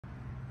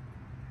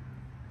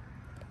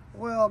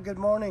Well, good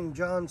morning.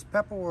 John's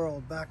Pepper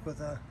World back with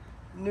a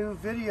new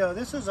video.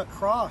 This is a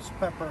cross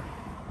pepper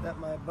that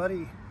my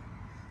buddy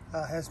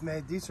has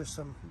made. These are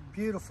some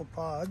beautiful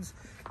pods,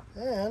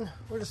 and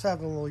we're just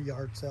having a little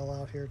yard sale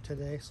out here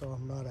today, so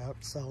I'm not out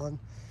selling.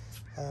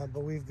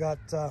 But we've got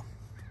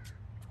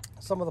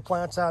some of the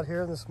plants out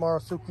here. This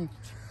Marasuki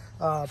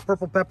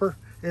purple pepper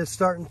is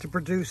starting to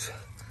produce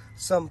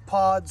some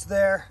pods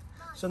there.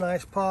 It's a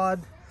nice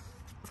pod.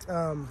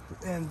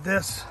 And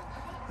this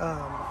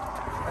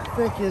I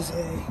think is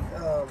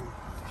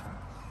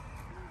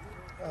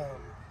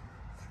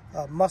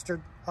a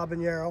mustard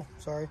habanero,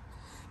 sorry.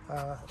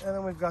 And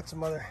then we've got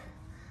some other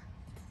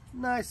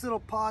nice little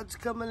pods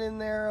coming in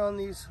there on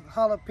these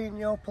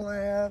jalapeno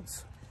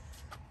plants.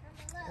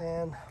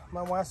 And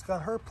my wife's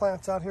got her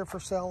plants out here for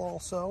sale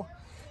also.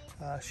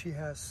 She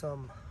has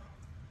some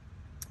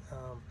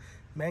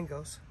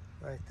mangoes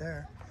right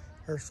there,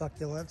 her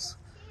succulents.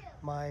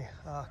 My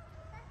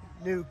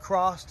new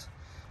crossed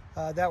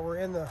that were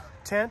in the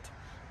tent.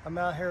 I'm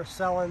out here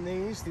selling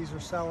these. These are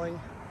selling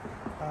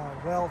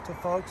well to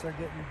folks. They're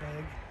getting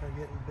big. They're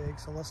getting big.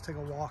 So let's take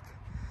a walk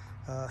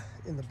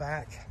in the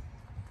back.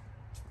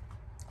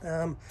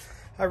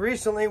 I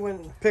recently went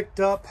and picked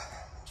up,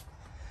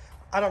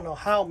 I don't know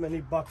how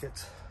many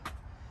buckets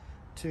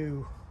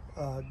to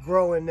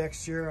grow in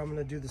next year. I'm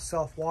going to do the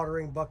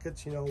self-watering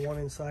buckets, you know, one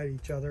inside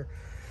each other.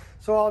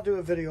 So I'll do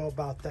a video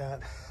about that.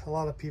 A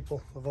lot of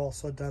people have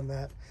also done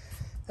that.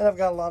 And I've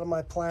got a lot of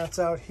my plants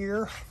out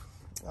here.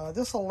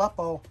 This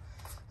Aleppo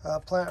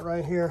plant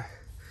right here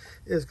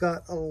has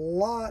got a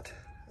lot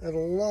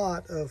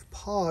of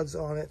pods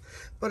on it,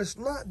 but it's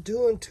not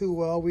doing too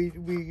well.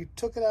 We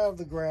took it out of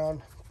the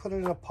ground, put it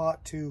in a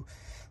pot to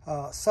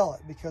sell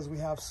it because we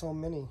have so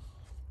many.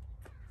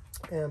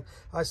 And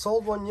I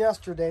sold one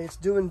yesterday. It's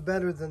doing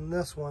better than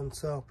this one,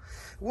 so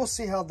we'll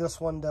see how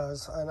this one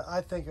does, and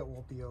I think it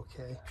will be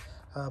okay.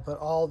 But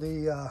all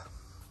the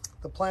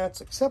plants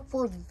except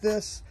for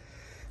this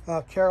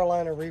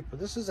Carolina Reaper.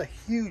 This is a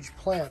huge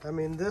plant. I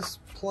mean, this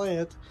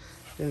plant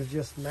is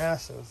just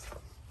massive,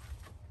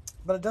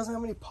 but it doesn't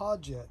have any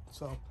pods yet,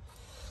 so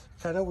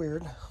kind of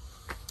weird.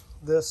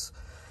 This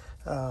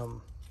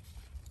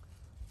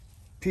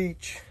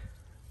peach,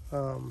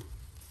 gosh,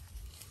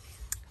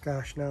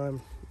 now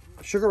I'm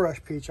Sugar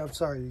Rush peach. I'm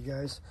sorry, you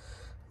guys.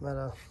 I'm at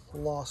a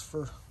loss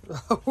for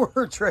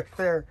words right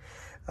there.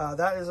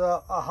 That is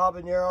a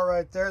habanero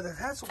right there.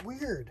 That's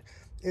weird.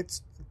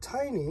 It's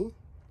tiny,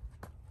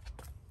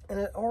 and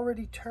it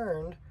already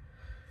turned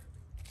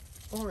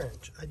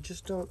orange. I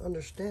just don't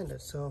understand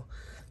it. So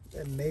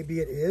maybe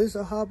it is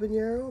a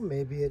habanero,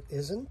 maybe it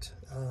isn't.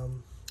 I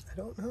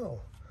don't know.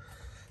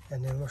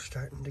 And then we're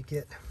starting to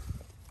get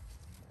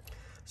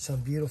some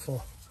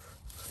beautiful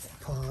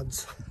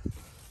pods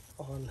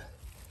on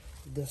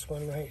this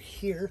one right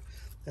here.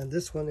 And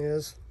this one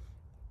is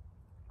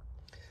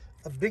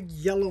a big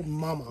yellow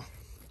mama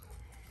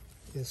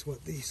is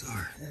what these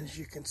are. As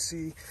you can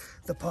see,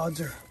 the pods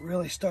are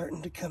really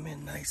starting to come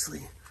in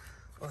nicely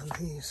on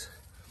these.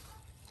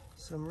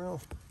 Some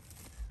real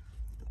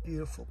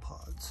beautiful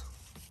pods.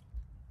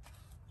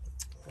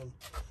 And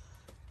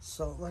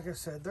so, like I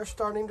said, they're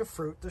starting to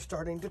fruit. They're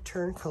starting to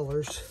turn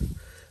colors.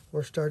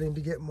 We're starting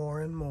to get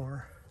more and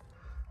more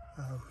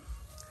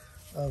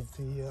of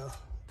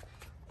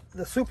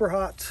the super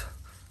hots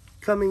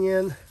coming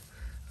in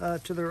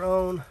to their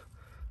own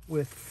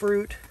with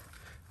fruit.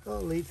 Oh,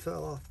 leaf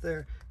fell off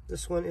there.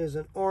 This one is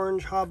an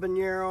orange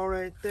habanero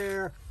right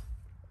there.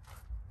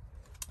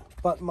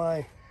 But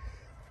my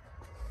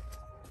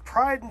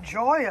pride and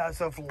joy as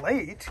of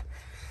late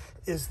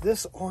is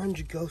this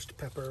orange ghost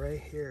pepper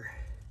right here.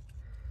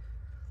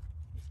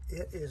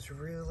 It is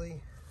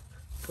really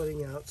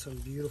putting out some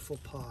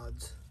beautiful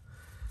pods,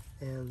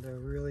 and they're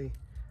really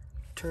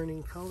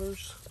turning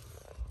colors.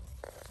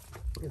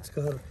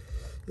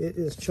 It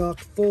is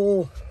chock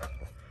full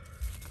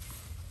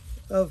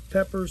of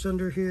peppers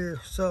under here,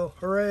 so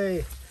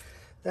hooray,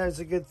 that is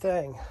a good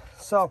thing.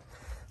 So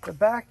the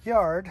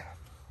backyard,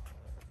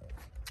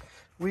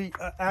 we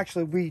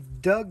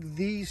dug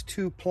these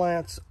two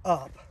plants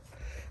up.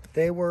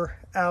 They were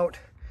out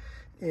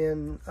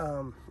in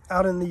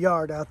the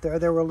yard out there.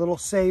 They were little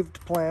saved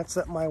plants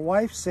that my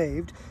wife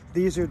saved.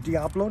 These are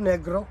Diablo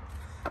Negro,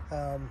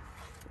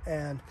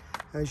 and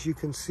as you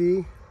can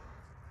see,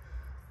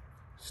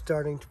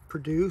 starting to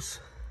produce.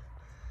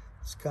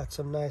 It's got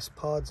some nice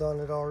pods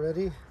on it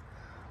already,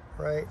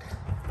 right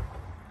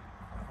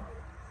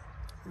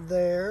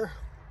there.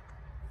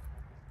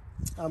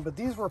 But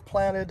these were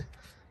planted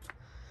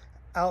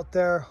out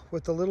there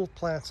with the little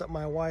plants that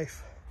my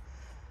wife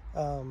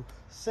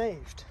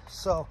saved.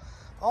 So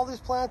all these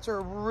plants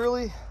are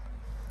really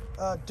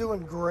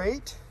doing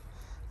great.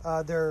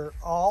 They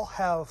all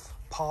have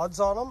pods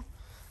on them,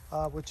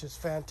 which is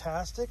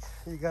fantastic.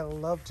 You gotta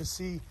love to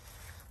see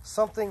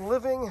something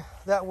living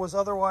that was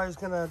otherwise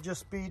gonna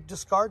just be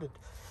discarded.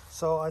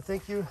 So I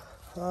thank you,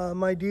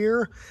 my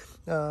dear,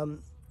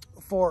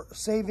 for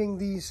saving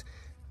these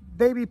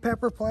baby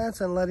pepper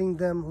plants and letting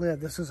them live.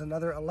 This is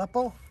another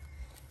Aleppo.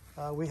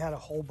 We had a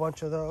whole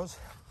bunch of those.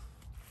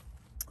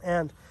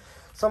 And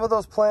some of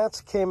those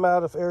plants came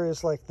out of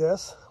areas like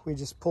this. We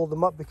just pulled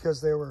them up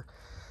because they were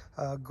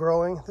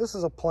growing. This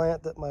is a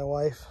plant that my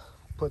wife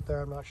put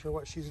there. I'm not sure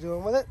what she's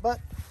doing with it, but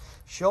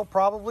she'll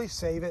probably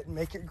save it and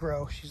make it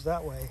grow. She's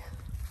that way.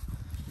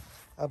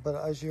 But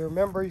as you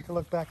remember, you can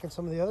look back in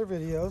some of the other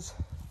videos,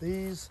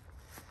 these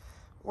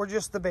were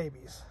just the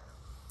babies.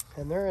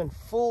 And they're in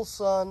full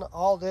sun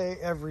all day,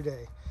 every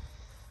day.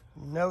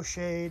 No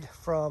shade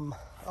from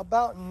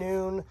about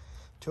noon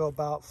to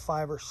about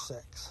 5 or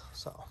 6.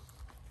 So,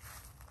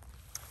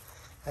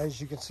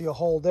 as you can see a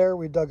hole there,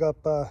 we dug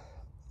up the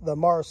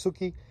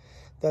Marasuki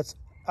that's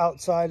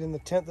outside in the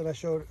tent that I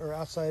showed, or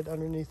outside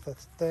underneath the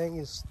thing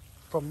is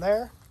from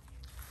there.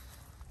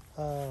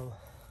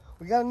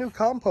 We got a new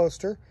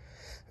composter.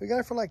 We got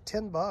it for like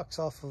 10 bucks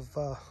off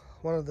of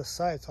one of the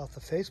sites, off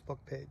the Facebook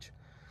page.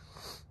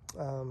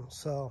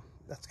 So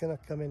that's gonna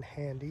come in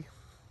handy.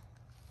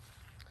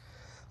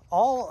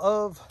 All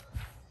of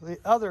the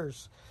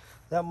others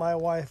that my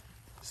wife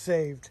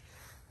saved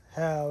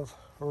have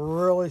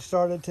really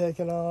started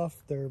taking off.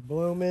 They're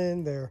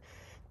blooming, they're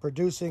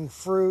producing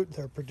fruit,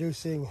 they're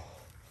producing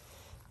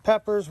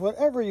peppers,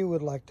 whatever you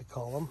would like to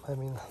call them. I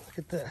mean, look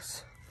at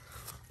this.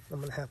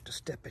 I'm gonna have to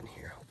step in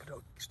here. Hope I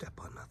don't step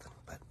on nothing,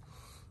 but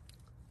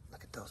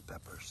look at those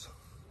peppers.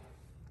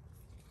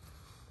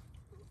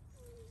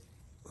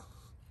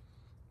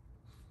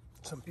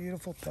 Some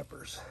beautiful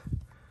peppers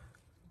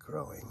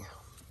growing.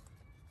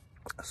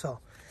 So,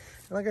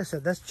 like I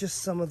said, that's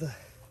just some of the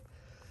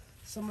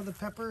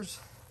peppers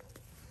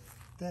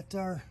that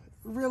are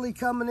really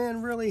coming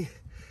in, really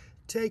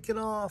taking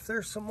off.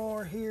 There's some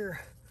more here.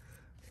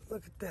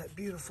 Look at that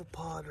beautiful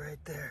pod right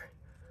there.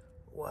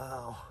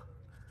 Wow,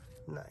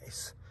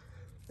 nice.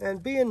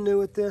 And being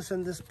new at this,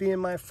 and this being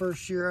my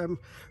first year, I'm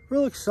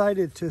real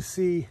excited to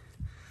see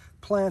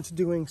plants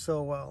doing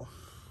so well.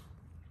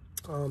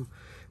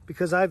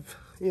 Because I've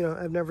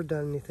never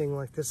done anything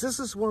like this. This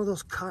is one of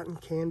those cotton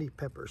candy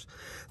peppers.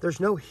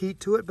 There's no heat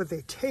to it, but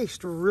they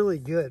taste really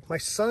good. My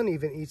son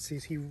even eats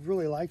these. He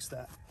really likes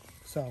that.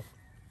 So,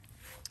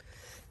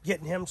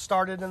 getting him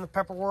started in the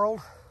pepper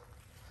world.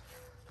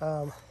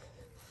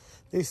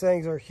 These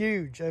things are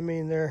huge. I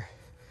mean, they're,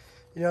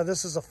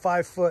 this is a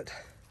 5-foot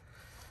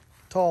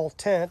tall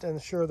tent,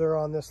 and sure, they're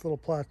on this little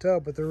plateau,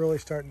 but they're really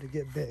starting to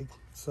get big.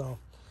 So,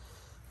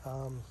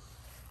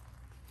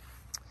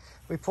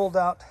 we pulled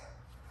out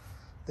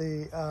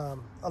the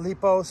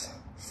Alipos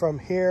from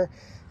here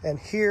and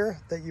here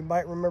that you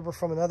might remember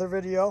from another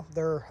video.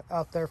 They're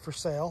out there for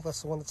sale.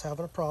 That's the one that's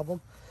having a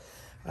problem.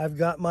 I've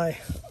got my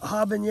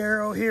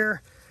habanero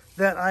here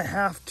that I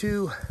have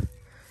to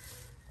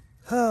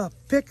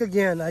pick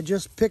again. I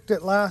just picked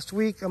it last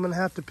week. I'm gonna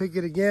have to pick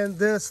it again.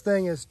 This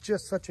thing is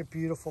just such a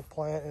beautiful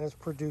plant, and it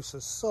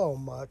produces so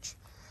much.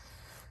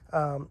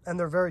 And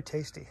they're very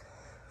tasty,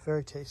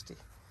 very tasty.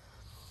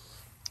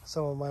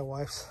 Some of my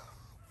wife's.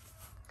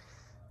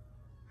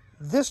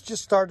 This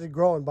just started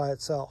growing by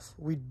itself.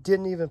 We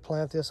didn't even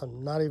plant this.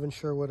 I'm not even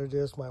sure what it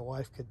is. My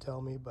wife could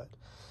tell me, but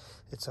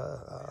it's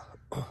a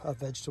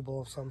vegetable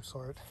of some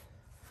sort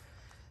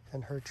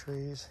in her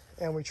trees.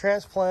 And we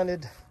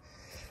transplanted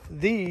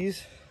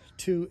these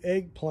 2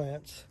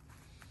 eggplants.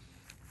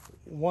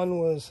 One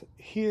was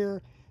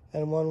here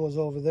and one was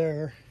over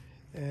there,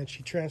 and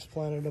she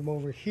transplanted them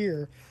over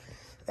here,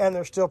 and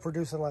they're still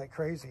producing like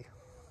crazy.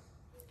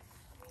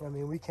 I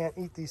mean, we can't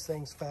eat these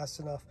things fast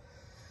enough.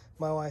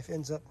 My wife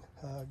ends up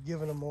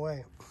giving them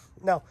away.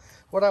 Now,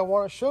 what I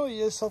want to show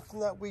you is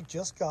something that we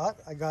just got.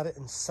 I got it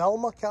in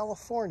Selma,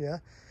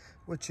 California,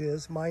 which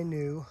is my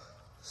new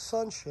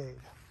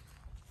sunshade.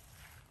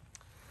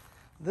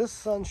 This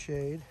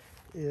sunshade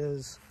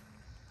is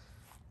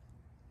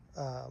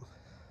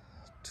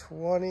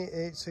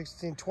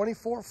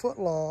 24 foot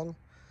long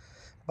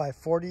by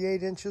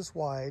 48 inches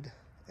wide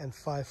and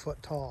 5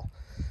 foot tall.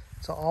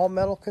 It's an all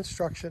metal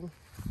construction.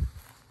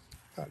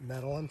 Not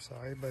metal, I'm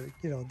sorry, but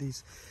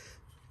these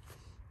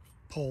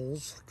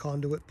poles,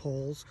 conduit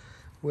poles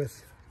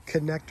with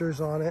connectors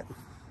on it.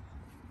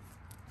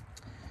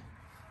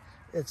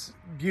 It's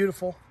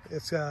beautiful.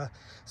 It's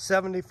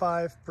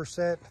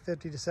 75%,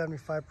 50 to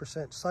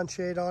 75%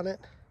 sunshade on it.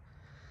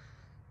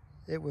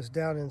 It was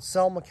down in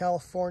Selma,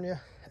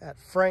 California at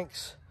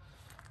Frank's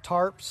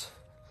Tarps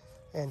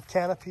and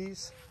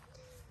Canopies.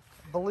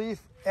 I believe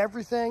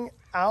everything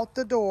out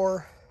the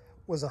door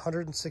was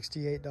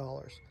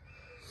 $168.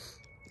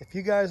 If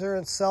you guys are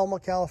in Selma,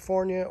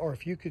 California, or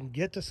if you can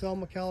get to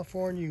Selma,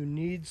 California, you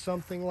need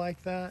something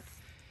like that,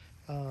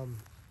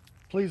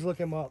 please look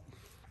him up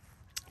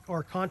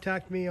or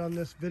contact me on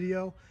this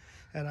video,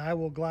 and I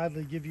will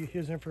gladly give you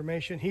his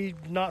information. He's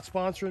not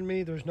sponsoring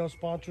me. There's no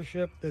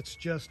sponsorship. It's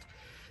just,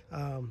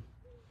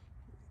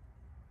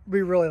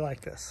 we really like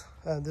this.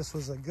 This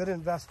was a good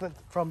investment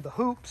from the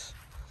hoops,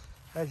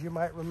 as you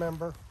might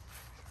remember.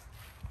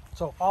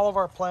 So all of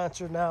our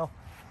plants are now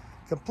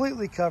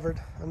completely covered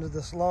under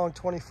this long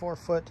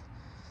 24-foot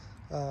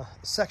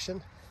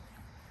section.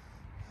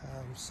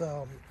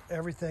 So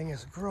everything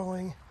is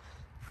growing.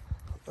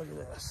 Look at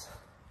this.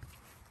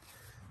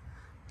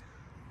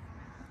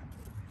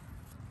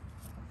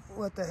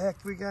 what the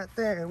heck we got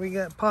there? We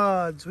got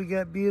pods. We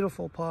got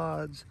beautiful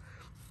pods.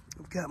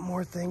 We've got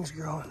more things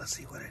growing. Let's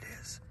see what it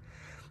is.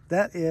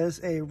 That is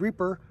a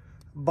Reaper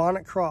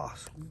Bonnet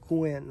Cross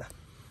Gwyn.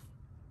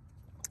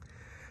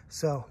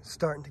 So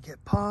starting to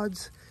get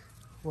pods.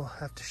 We'll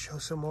have to show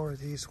some more of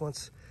these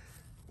once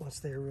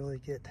they really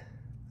get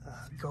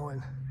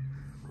going.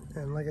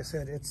 And like I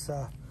said, it's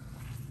a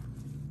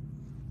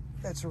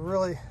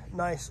really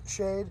nice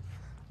shade.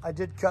 I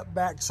did cut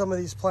back some of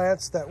these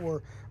plants that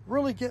were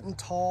really getting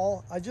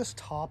tall. I just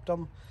topped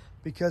them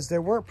because they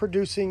weren't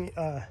producing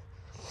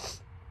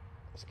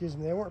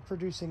they weren't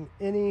producing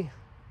any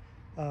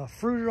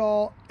fruit at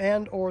all,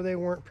 and or they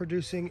weren't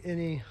producing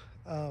any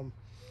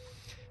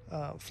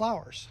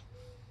flowers.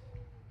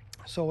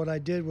 So what I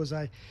did was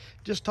I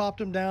just topped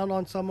them down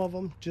on some of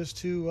them just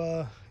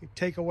to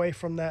take away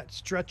from that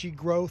stretchy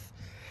growth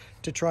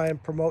to try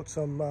and promote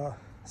some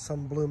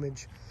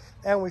bloomage.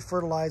 And we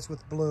fertilized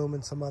with bloom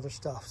and some other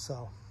stuff.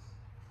 So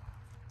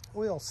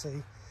we'll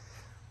see.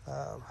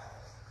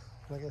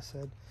 Like I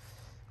said,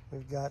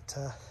 we've got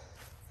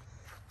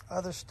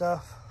other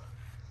stuff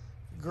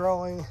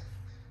growing,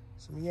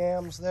 some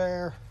yams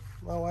there,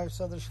 my wife's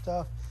other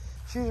stuff.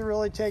 She's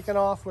really taken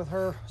off with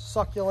her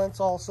succulents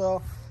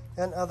also,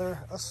 and other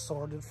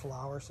assorted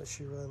flowers that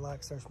she really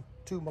likes. There's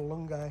 2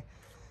 malungi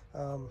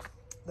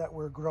that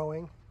we're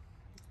growing.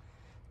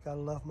 Gotta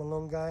love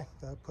malungi,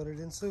 gotta put it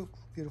in soup,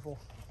 beautiful.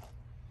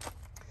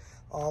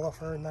 All of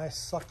her nice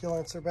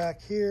succulents are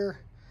back here.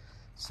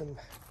 Some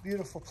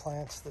beautiful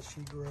plants that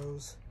she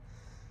grows.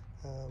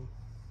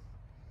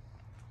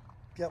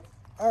 Yep.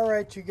 All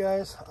right, you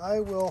guys, I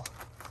will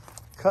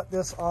cut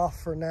this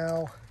off for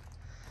now.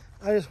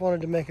 I just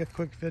wanted to make a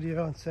quick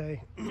video and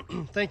say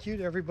thank you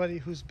to everybody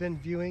who's been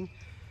viewing.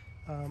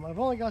 I've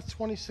only got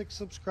 26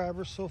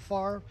 subscribers so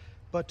far,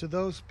 but to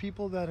those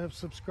people that have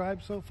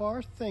subscribed so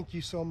far, thank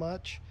you so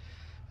much.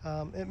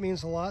 It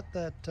means a lot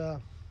that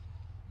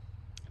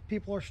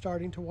people are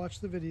starting to watch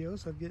the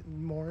videos. I'm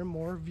getting more and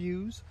more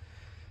views.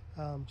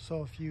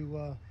 So if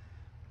you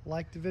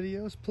like the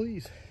videos,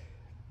 please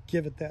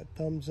give it that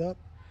thumbs up.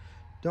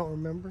 Don't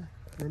remember?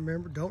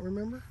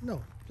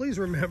 No, please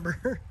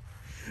remember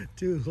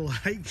to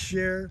like,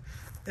 share,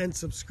 and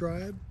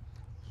subscribe.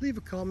 Leave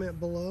a comment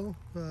below.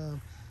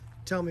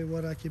 Tell me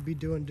what I could be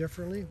doing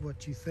differently,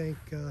 what you think,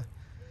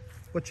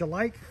 what you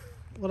like,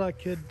 what I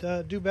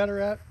could do better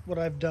at, what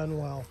I've done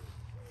well.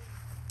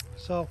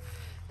 So,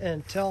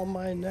 until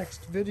my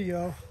next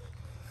video,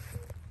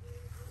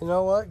 you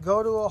know what?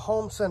 Go to a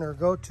home center,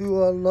 go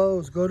to a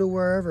Lowe's, go to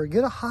wherever.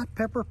 Get a hot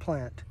pepper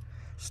plant.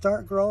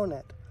 Start growing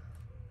it.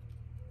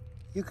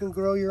 You can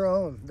grow your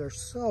own. They're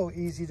so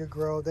easy to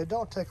grow. They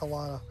don't take a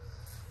lot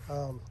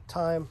of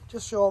time.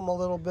 Just show them a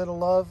little bit of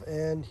love,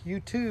 and you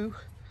too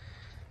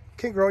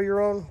can grow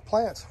your own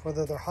plants,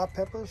 whether they're hot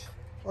peppers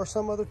or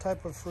some other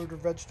type of fruit or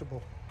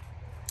vegetable.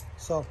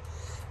 So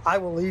I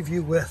will leave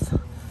you with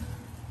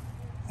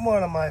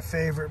one of my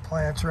favorite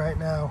plants right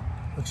now,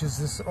 which is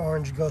this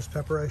orange ghost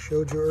pepper I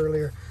showed you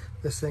earlier.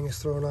 This thing is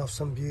throwing off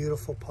some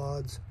beautiful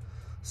pods.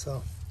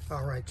 So,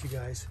 all right, you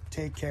guys,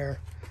 take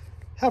care.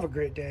 Have a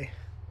great day.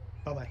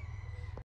 Bye-bye.